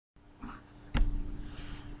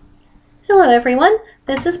Hello everyone,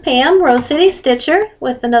 this is Pam, Rose City Stitcher,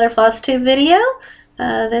 with another Flosstube video.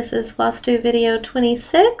 This is Flosstube video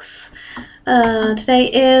 26. Today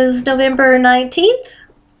is November 19th.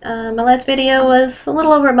 My last video was a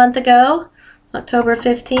little over a month ago, October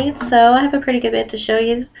 15th, so I have a pretty good bit to show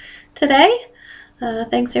you today.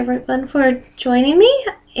 Thanks everyone for joining me,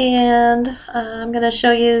 and I'm going to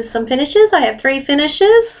show you some finishes. I have 3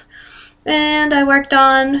 finishes, and I worked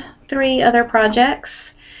on 3 other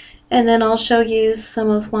projects. And then I'll show you some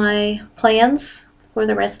of my plans for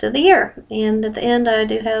the rest of the year. And at the end, I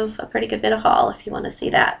do have a pretty good bit of haul if you want to see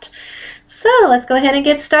that. So let's go ahead and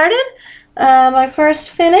get started. My first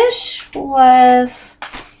finish was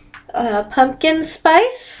pumpkin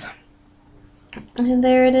spice. And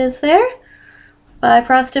there it is there by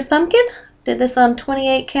Frosted Pumpkin. Did this on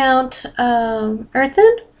 28 count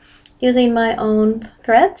earthen using my own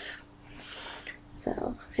threads.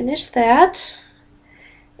 So finished that.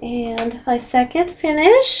 And my second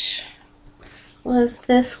finish was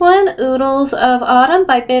this one, Oodles of Autumn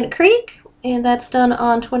by Bent Creek, and that's done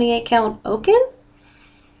on 28 count oaken.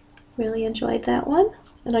 Really enjoyed that one.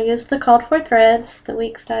 And I used the called for threads, the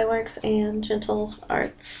Weeks Dye Works, and Gentle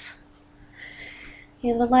Arts.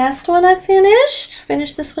 And the last one I finished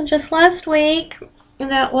this one just last week, and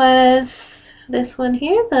that was this one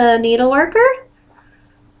here, the Needleworker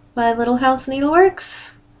by Little House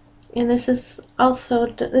Needleworks. And this is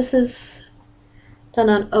done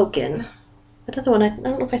on oaken. That other one, I don't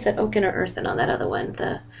know if I said oaken or earthen on that other one.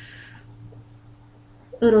 The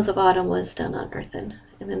Oodles of Autumn was done on earthen.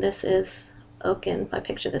 And then this is oaken by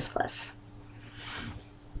Picture This Plus.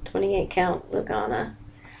 28 count Lugana.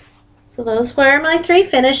 So those were my 3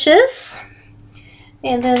 finishes.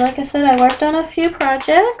 And then, like I said, I worked on a few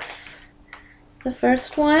projects. The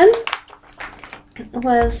first one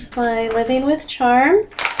was my Living with Charm.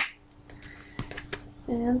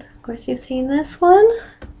 And of course you've seen this one.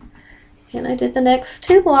 And I did the next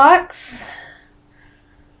 2 blocks.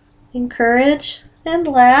 Encourage and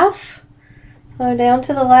Laugh. So I'm down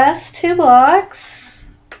to the last 2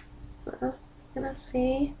 blocks. Gonna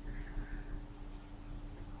see.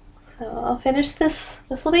 So I'll finish this.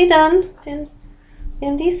 This will be done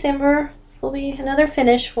in December. This will be another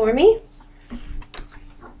finish for me.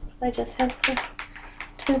 I just have the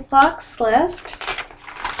 2 blocks left.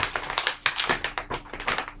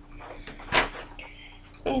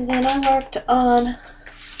 And then I worked on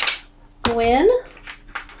Gwen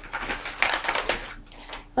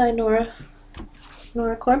by Nora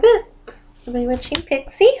Corbett, the Bewitching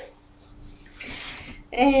Pixie.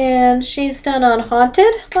 And she's done on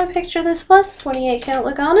Haunted by Picture This Plus, 28 count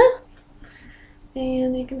Lugana.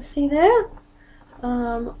 And you can see that.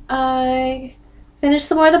 I finished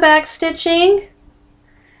some more of the back stitching,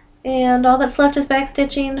 and all that's left is back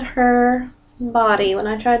stitching her body. When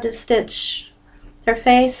I tried to stitch her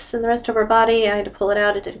face and the rest of her body, I had to pull it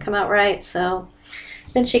out. It didn't come out right, so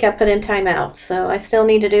then she got put in timeout. So I still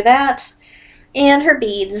need to do that and her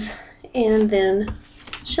beads, and then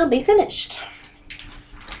she'll be finished.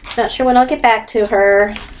 Not sure when I'll get back to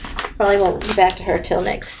her. Probably won't be back to her till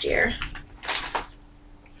next year.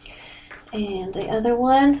 And the other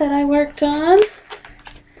one that I worked on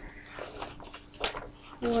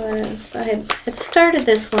was, I had started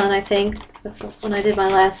this one, I think, when I did my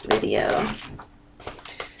last video.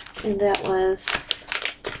 And that was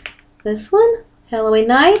this one, Halloween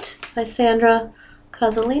Night by Sandra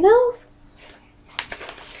Cozzolino.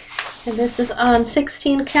 And this is on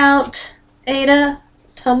 16 count Ada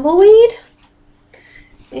Tumbleweed.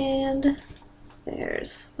 And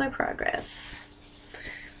there's my progress.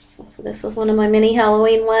 So this was one of my mini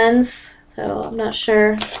Halloween ones, so I'm not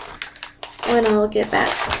sure when I'll get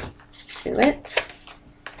back to it.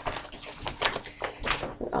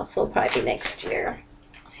 It'll also probably be next year.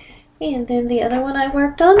 And then the other one I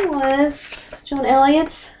worked on was Joan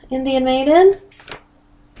Elliott's Indian Maiden.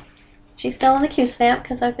 She's still in the Q-snap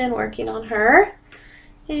because I've been working on her.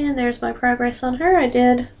 And there's my progress on her. I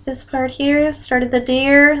did this part here, started the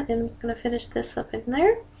deer, and I'm going to finish this up in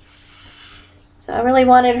there. So I really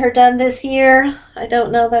wanted her done this year. I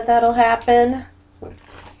don't know that that'll happen.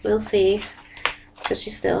 We'll see, because she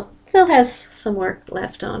still has some work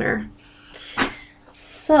left on her.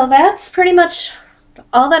 So that's pretty much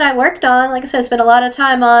all that I worked on. Like I said, I spent a lot of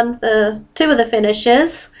time on the 2 of the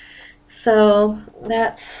finishes. So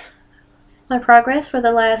that's my progress for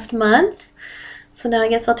the last month. So now I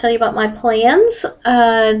guess I'll tell you about my plans.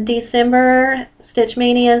 December, Stitch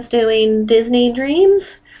Mania is doing Disney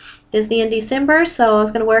Dreams. Disney in December, so I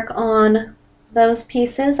was going to work on those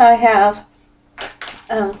pieces. I have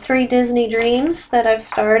 3 Disney Dreams that I've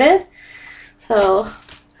started. So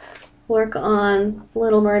work on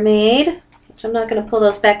Little Mermaid, which I'm not going to pull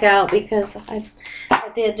those back out because I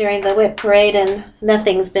did during the whip parade and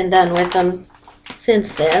nothing's been done with them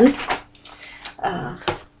since then.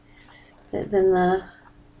 Then the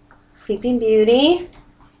Sleeping Beauty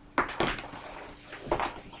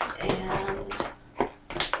and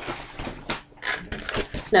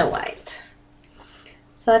Snow White.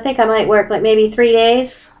 So I think I might work like maybe 3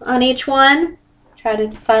 days on each one. Try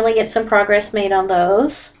to finally get some progress made on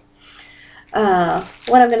those.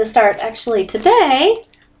 What I'm going to start actually today,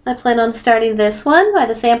 I plan on starting this one by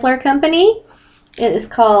the Sampler Company. It is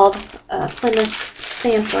called Plymouth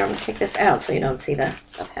Sampler. I'm going to take this out so you don't see the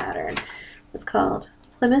pattern. It's called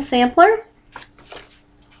Plymouth Sampler.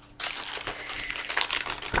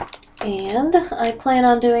 And I plan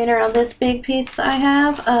on doing her on this big piece I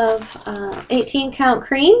have of 18 count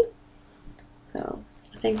cream. So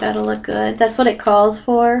I think that'll look good. That's what it calls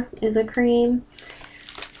for, is a cream.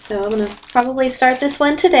 So I'm going to probably start this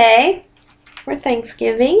one today for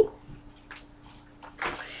Thanksgiving.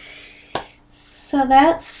 So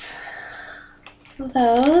that's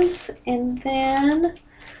those. And then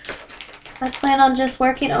I plan on just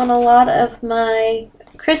working on a lot of my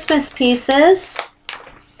Christmas pieces.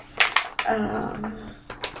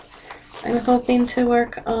 I'm hoping to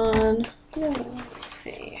work on, let's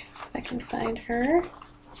see if I can find her.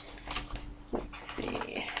 Let's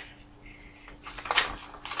see.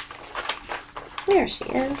 There she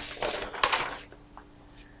is.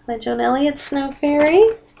 My Joan Elliott Snow Fairy.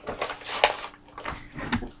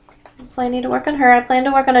 I'm planning to work on her. I plan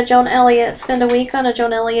to work on a Joan Elliott, spend a week on a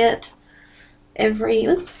Joan Elliott every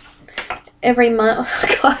month. Oh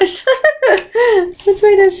gosh. Which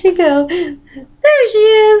way does she go? There she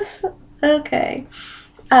is. Okay.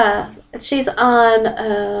 She's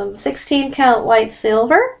on 16 count white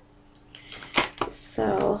silver.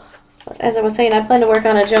 So, as I was saying, I plan to work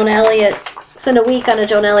on a Joan Elliott, spend a week on a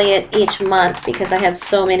Joan Elliott each month because I have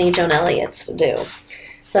so many Joan Elliots to do.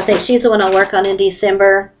 So I think she's the one I'll work on in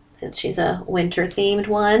December since she's a winter themed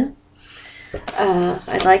one.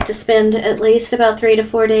 I'd like to spend at least about 3 to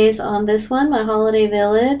 4 days on this one, my Holiday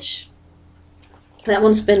Village. That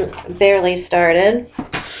one's been barely started.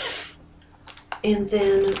 And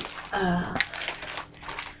then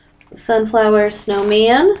Sunflower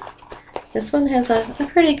Snowman. This one has a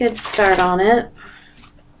pretty good start on it.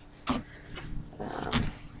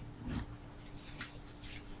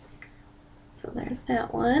 So there's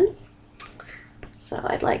that one. So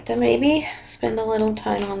I'd like to maybe spend a little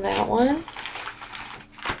time on that one.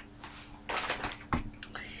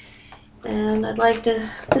 And I'd like to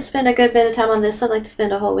spend a good bit of time on this. I'd like to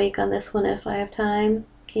spend a whole week on this one if I have time.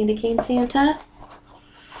 Candy Cane Santa.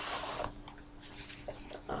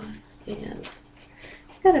 And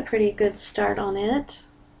got a pretty good start on it.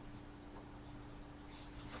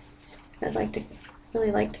 I'd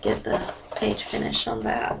really like to get the page finish on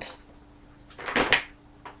that.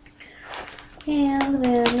 And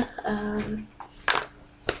then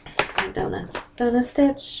Donut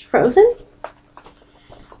Stitch Frozen.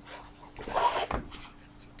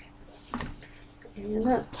 And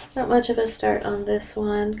not much of a start on this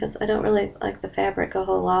one because I don't really like the fabric a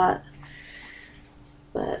whole lot.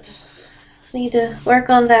 But I need to work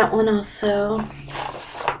on that one also.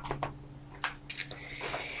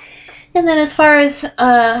 And then as far as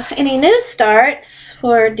any new starts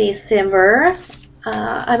for December,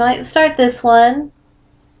 I might start this one.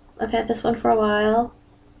 I've had this one for a while.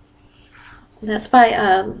 And that's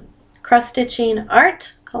by Cross Stitching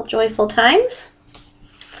Art called Joyful Times.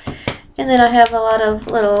 And then I have a lot of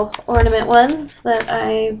little ornament ones that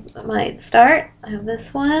I might start. I have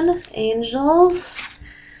this one, Angels,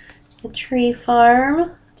 the Tree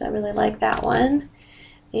Farm. I really like that one.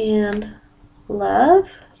 And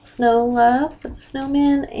Love, Snow Love with the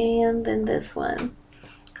snowman. And then this one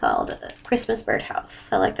called Christmas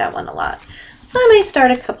Birdhouse. I like that one a lot. So I may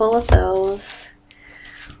start a couple of those.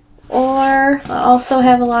 Or I also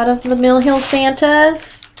have a lot of the Mill Hill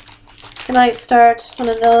Santas. I might start one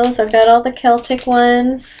of those. I've got all the Celtic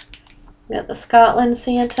ones. I've got the Scotland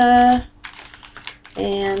Santa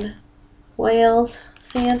and Wales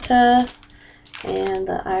Santa and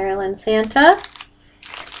the Ireland Santa.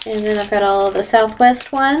 And then I've got all of the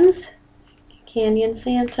Southwest ones. Canyon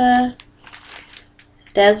Santa,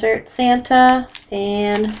 Desert Santa,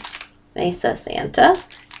 and Mesa Santa.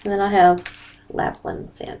 And then I have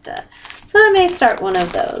Lapland Santa. So I may start one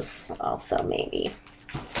of those also, maybe.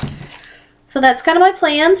 So that's kind of my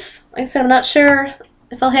plans. Like I said, I'm not sure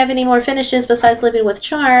if I'll have any more finishes besides Living with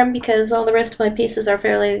Charm because all the rest of my pieces are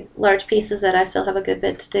fairly large pieces that I still have a good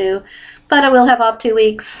bit to do. But I will have off 2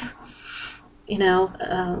 weeks you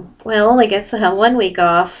know, well, only gets to have 1 week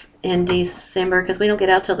off in December because we don't get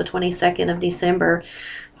out till the 22nd of December.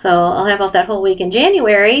 So I'll have off that whole week in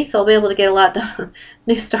January, so I'll be able to get a lot done,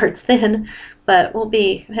 new starts then, but won't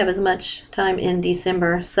have as much time in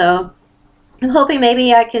December. So I'm hoping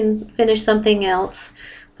maybe I can finish something else,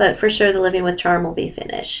 but for sure the Living with Charm will be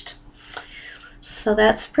finished. So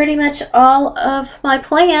that's pretty much all of my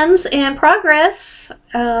plans and progress.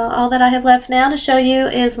 All that I have left now to show you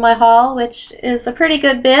is my haul, which is a pretty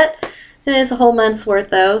good bit. It is a whole month's worth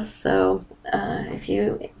though, so if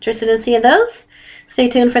you're interested in seeing those, stay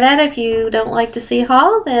tuned for that. If you don't like to see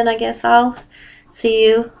haul, then I guess I'll see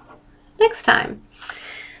you next time.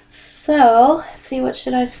 So, let's see, what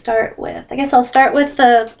should I start with? I guess I'll start with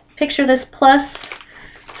the picture this plus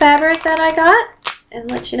fabric that I got and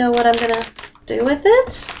let you know what I'm going to do with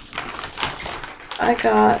it. I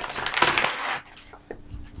got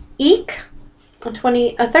Eek,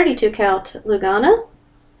 a 32 count Lugana.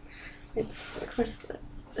 It's, of course,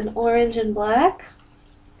 an orange and black.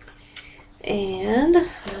 And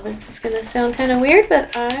now this is going to sound kind of weird,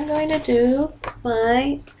 but I'm going to do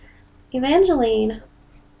my Evangeline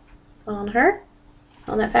on her,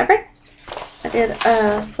 on that fabric. I did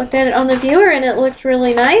looked at it on the viewer and it looked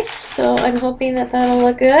really nice, so I'm hoping that that'll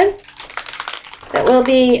look good. That will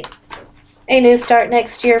be a new start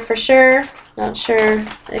next year for sure. Not sure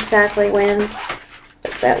exactly when,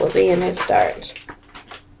 but that will be a new start.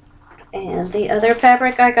 And the other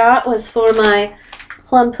fabric I got was for my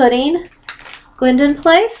plum pudding Glendon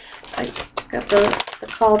Place. I got the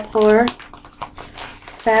called for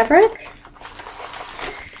fabric.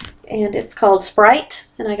 And it's called Sprite,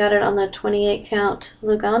 and I got it on the 28 count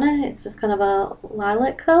Lugana. It's just kind of a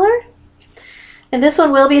lilac color. And this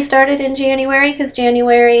one will be started in January because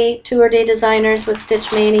January Tour Day Designers with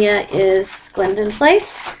Stitch Mania is Glendon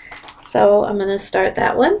Place. So I'm going to start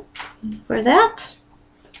that one for that.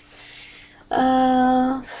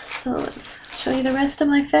 So let's show you the rest of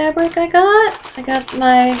my fabric I got. I got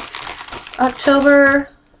my October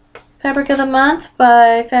Fabric of the Month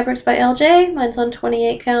by Fabrics by LJ. Mine's on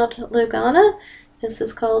 28 count Lugana. This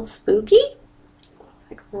is called Spooky.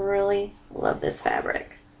 I really love this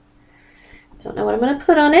fabric. Don't know what I'm going to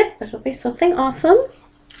put on it, but it'll be something awesome.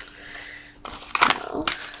 So.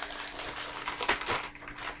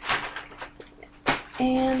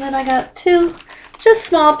 And then I got two just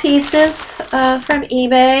small pieces from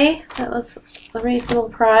eBay. That was a reasonable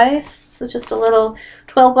price. This is just a little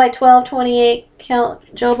 12 by 12, 28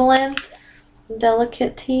 count Jobelin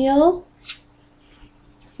delicate teal.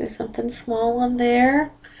 Do something small on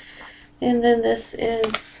there. And then this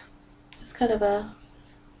is just kind of a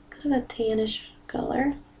tannish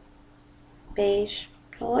color, beige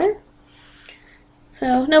color.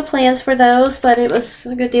 So no plans for those, but it was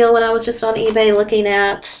a good deal when I was just on eBay looking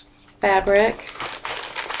at fabric.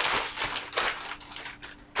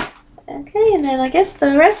 Okay, and then I guess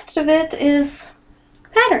the rest of it is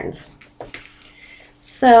patterns.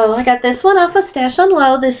 So I got this one off of Stash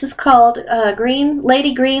Unload. This is called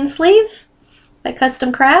Lady Green Sleeves by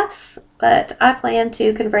Custom Crafts, but I plan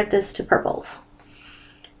to convert this to purples.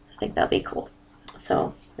 I think that'll be cool.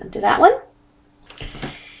 So I'm going to do that one.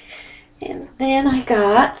 And then I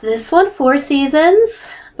got this one, Four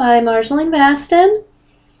Seasons by Marjolaine Baston.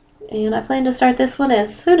 And I plan to start this one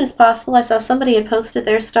as soon as possible. I saw somebody had posted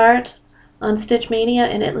their start on Stitch Mania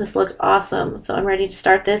and it just looked awesome. So I'm ready to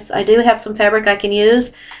start this. I do have some fabric I can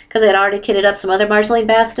use because I had already kitted up some other Marjolaine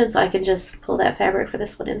Baston, so I can just pull that fabric for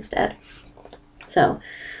this one instead. So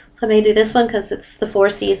I may do this one because it's the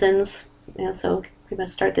Four Seasons. And so pretty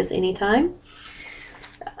much start this anytime.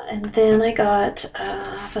 And then I got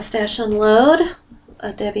a Stash Unload,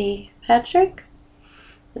 a Debbie Patrick.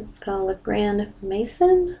 It's called a Grand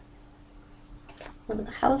Mason. One of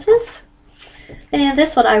the houses. And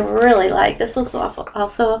this one I really like. This was also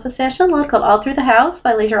off of Stash Unload, called All Through the House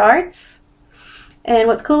by Leisure Arts. And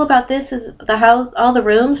what's cool about this is the house, all the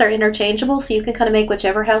rooms are interchangeable, so you can kind of make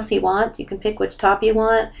whichever house you want. You can pick which top you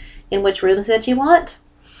want and which rooms that you want.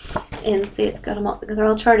 And see, it's got them all, they're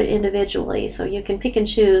all charted individually, so you can pick and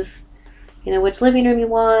choose, you know, which living room you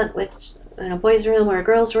want, which, you know, boys' room or a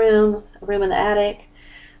girl's room, a room in the attic.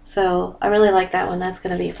 So I really like that one. That's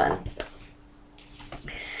going to be fun.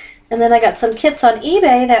 And then I got some kits on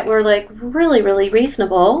eBay that were like really, really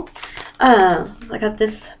reasonable. I got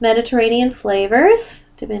this Mediterranean Flavors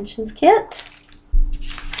Dimensions kit.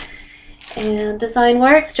 And Design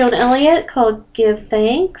Works, Joan Elliott, called Give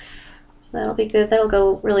Thanks. That'll be good. That'll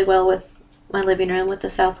go really well with my living room with the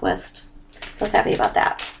Southwest. So I was happy about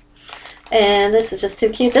that. And this is just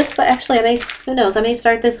too cute. This, but actually, I may, who knows, I may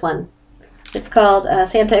start this one. It's called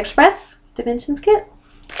Santa Express Dimensions Kit.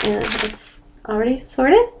 And it's already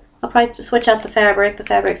sorted. I'll probably just switch out the fabric. The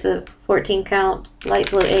fabric's a 14 count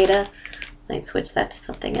light blue Ada. I might switch that to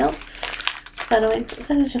something else. That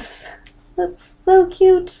is just, that's so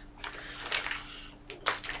cute.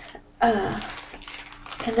 And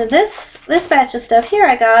then this batch of stuff here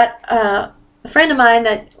I got, a friend of mine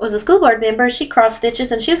that was a school board member, she cross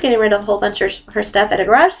stitches and she was getting rid of a whole bunch of her stuff at a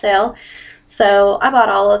garage sale. So I bought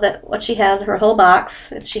all of that, what she had, her whole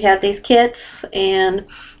box. And she had these kits and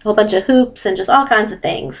a whole bunch of hoops and just all kinds of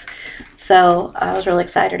things. So I was really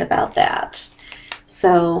excited about that.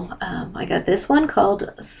 So I got this one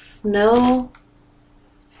called Snow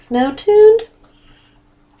Tuned.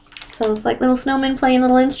 So it's like little snowmen playing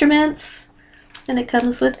little instruments. And it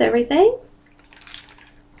comes with everything.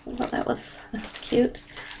 I thought that was cute.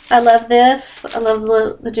 I love this. I love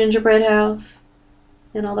the gingerbread house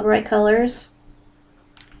in all the bright colors.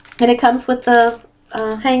 And it comes with the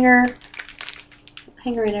hanger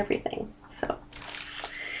and everything. So,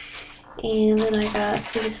 and then I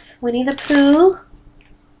got these Winnie the Pooh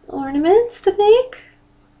ornaments to make.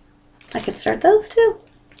 I could start those too.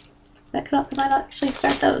 I might actually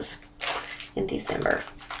start those in December.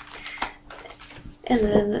 And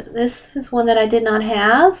then this is one that I did not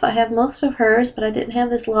have. I have most of hers, but I didn't have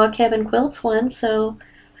this Log Cabin Quilts one, so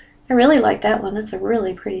I really like that one. That's a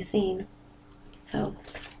really pretty scene. So,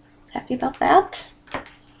 happy about that.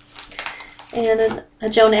 And a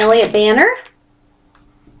Joan Elliott banner.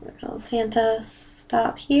 Little Santa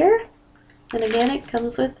stop here. And again, it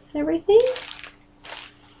comes with everything.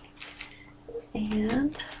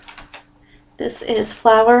 And this is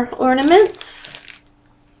flower ornaments.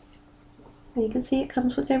 And you can see it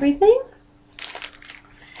comes with everything.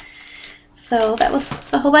 So that was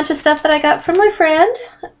a whole bunch of stuff that I got from my friend.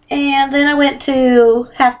 And then I went to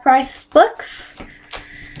Half Price Books.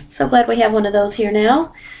 So glad we have one of those here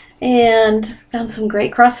now. And found some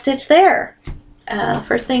great cross stitch there.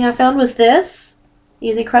 First thing I found was this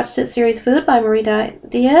Easy Cross Stitch Series Food by Marie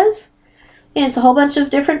Diaz. And it's a whole bunch of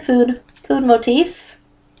different food motifs.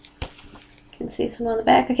 You can see some on the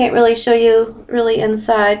back. I can't really show you really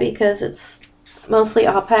inside because it's mostly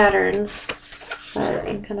all patterns. But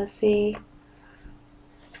you can kind of see.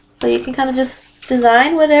 So you can kind of just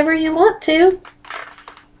design whatever you want to.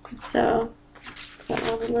 So, got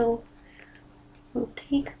all the little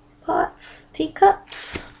teapots,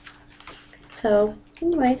 teacups. So,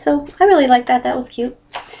 anyway, so I really like that. That was cute.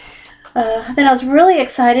 Then I was really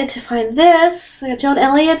excited to find this. Joan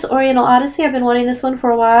Elliott's Oriental Odyssey. I've been wanting this one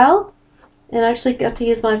for a while. And I actually got to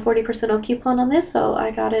use my 40% off coupon on this, so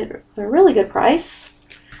I got it at a really good price.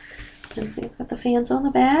 And so it's got the fans on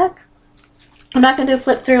the back. I'm not going to do a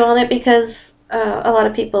flip through on it because a lot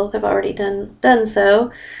of people have already done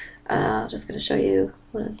so. I'm just going to show you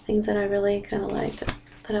one of the things that I really kind of liked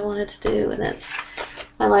that I wanted to do, and that's,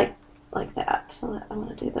 I like that. I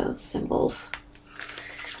want to do those symbols.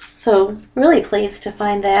 So really pleased to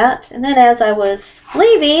find that. And then as I was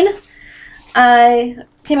leaving, I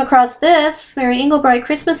came across this Mary Englebright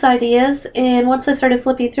Christmas Ideas, and once I started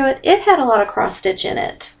flipping through it, it had a lot of cross stitch in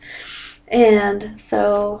it. And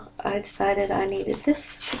so I decided I needed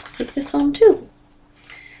this to take this home too.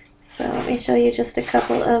 So let me show you just a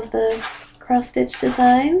couple of the cross stitch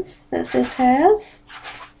designs that this has.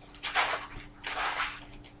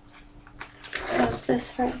 There's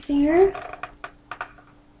this right here.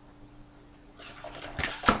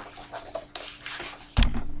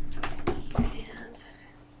 And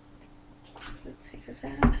let's see, where's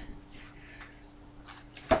that?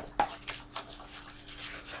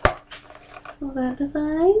 That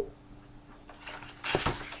design.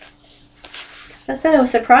 I said I was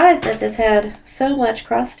surprised that this had so much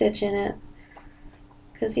cross stitch in it,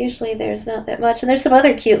 because usually there's not that much, and there's some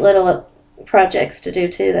other cute little projects to do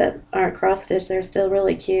too that aren't cross stitch. They're still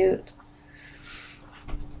really cute.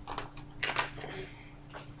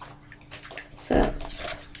 So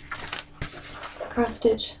cross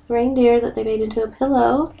stitch reindeer that they made into a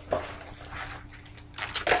pillow.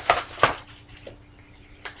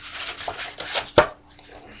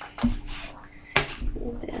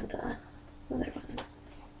 And then the other one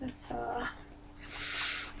I saw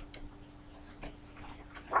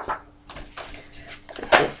is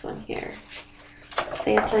this one here.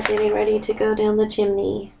 Santa getting ready to go down the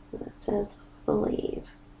chimney. It says believe.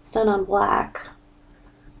 It's done on black.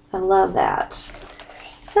 I love that.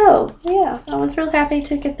 So yeah, I was real happy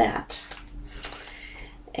to get that.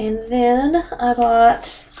 And then I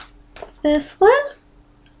bought this one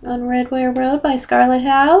on Redware Road by Scarlet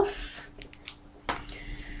House.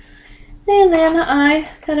 And then I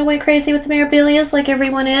kind of went crazy with the memorabilia like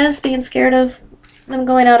everyone is, being scared of them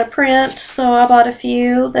going out of print. So I bought a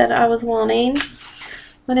few that I was wanting.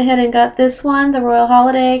 Went ahead and got this one, the Royal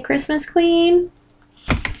Holiday Christmas Queen.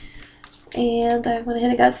 And I went ahead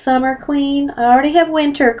and got Summer Queen. I already have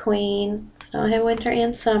Winter Queen. So now I have Winter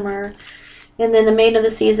and Summer. And then the Maiden of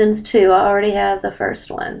the Seasons too. I already have the first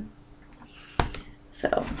one.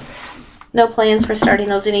 So no plans for starting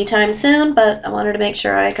those anytime soon, but I wanted to make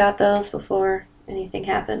sure I got those before anything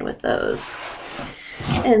happened with those.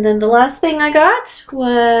 And then the last thing I got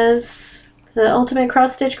was the Ultimate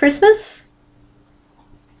Cross Stitch Christmas.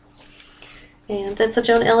 And that's a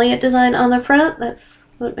Joan Elliott design on the front.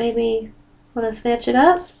 That's what made me want to snatch it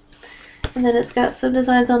up. And then it's got some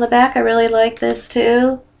designs on the back. I really like this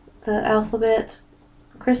too, the Alphabet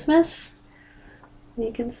Christmas.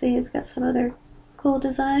 You can see it's got some other cool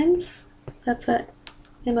designs. That's a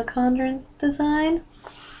Emma Condren design.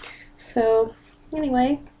 So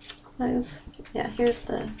anyway, yeah, here's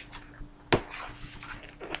the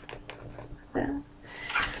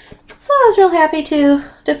So I was real happy to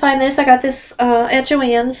find this. I got this at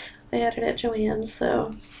Joann's. They had it at Joann's,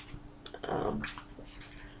 so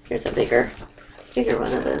here's a bigger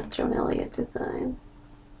one of the Joan Elliott design.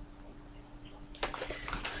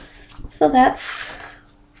 So that's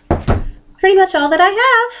pretty much all that I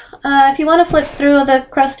have. If you want to flip through the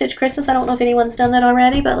Cross Stitch Christmas, I don't know if anyone's done that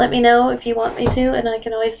already, but let me know if you want me to, and I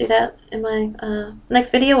can always do that in my next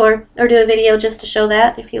video, or do a video just to show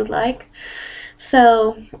that if you'd like.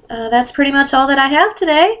 So that's pretty much all that I have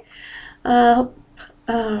today. Hope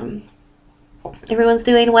everyone's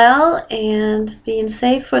doing well and being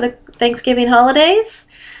safe for the Thanksgiving holidays.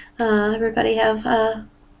 Everybody have a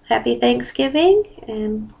happy Thanksgiving,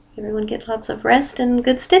 and everyone get lots of rest and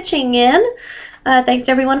good stitching in. Thanks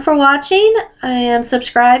to everyone for watching and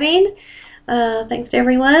subscribing. Thanks to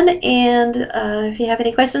everyone, and if you have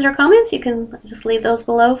any questions or comments, you can just leave those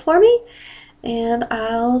below for me. And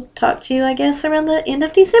I'll talk to you, I guess, around the end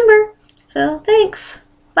of December. So thanks.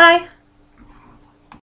 Bye.